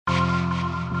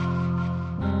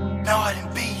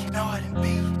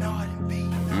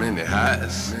Many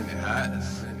Hotz.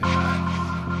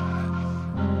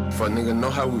 Fuck nigga know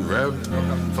how we rap.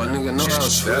 Fuck nigga know how to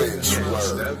step.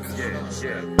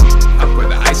 I put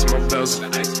the ice in my bells.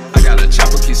 I got a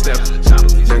chopper keep stepping.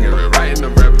 Nigga right in the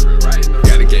rap.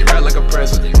 Gotta get right like a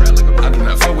president. I do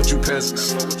not fuck with you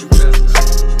peasants.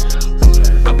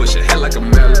 I push your head like a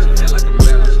melon.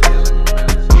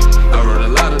 I run a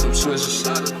lot of them switches. I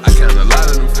count a lot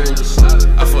of them fingers.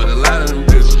 I fucked a lot of them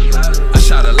bitches. I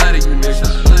shot a lot of you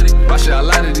niggas. I shot a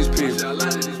lot of these people.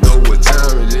 Know what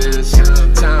time it is.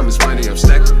 Time is money, I'm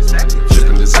stacking.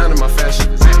 Shipping design in my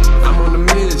fashion. I'm on the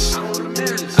mission.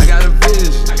 I got a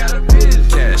vision.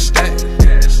 Cash stack.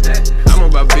 I'm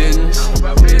about business.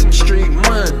 Street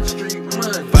money.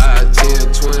 5,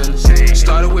 10, 20.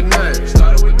 Started with nothing.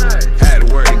 Had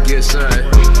to work to get something.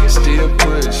 Still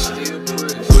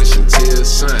pushing till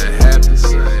something happens.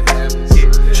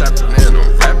 Trapping and I'm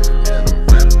rapping.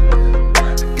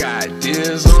 Got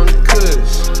ideas on the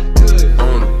cush.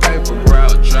 On the paper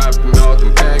route, dropping all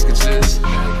them packages.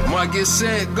 Mark get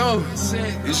set, go.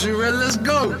 Is you ready? Let's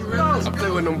go. I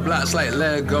play with them blocks like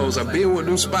Legos. I been with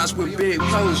them spots with big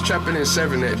clothes. Trapping and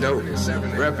serving that dope.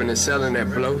 Rapping and selling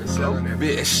that blow.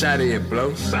 Bit shotty it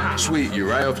blow. Sweet, you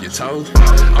right off your toes.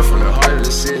 I'm from the heart of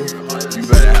the city. You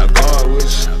better have God with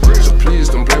you. So please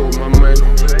don't play with my money.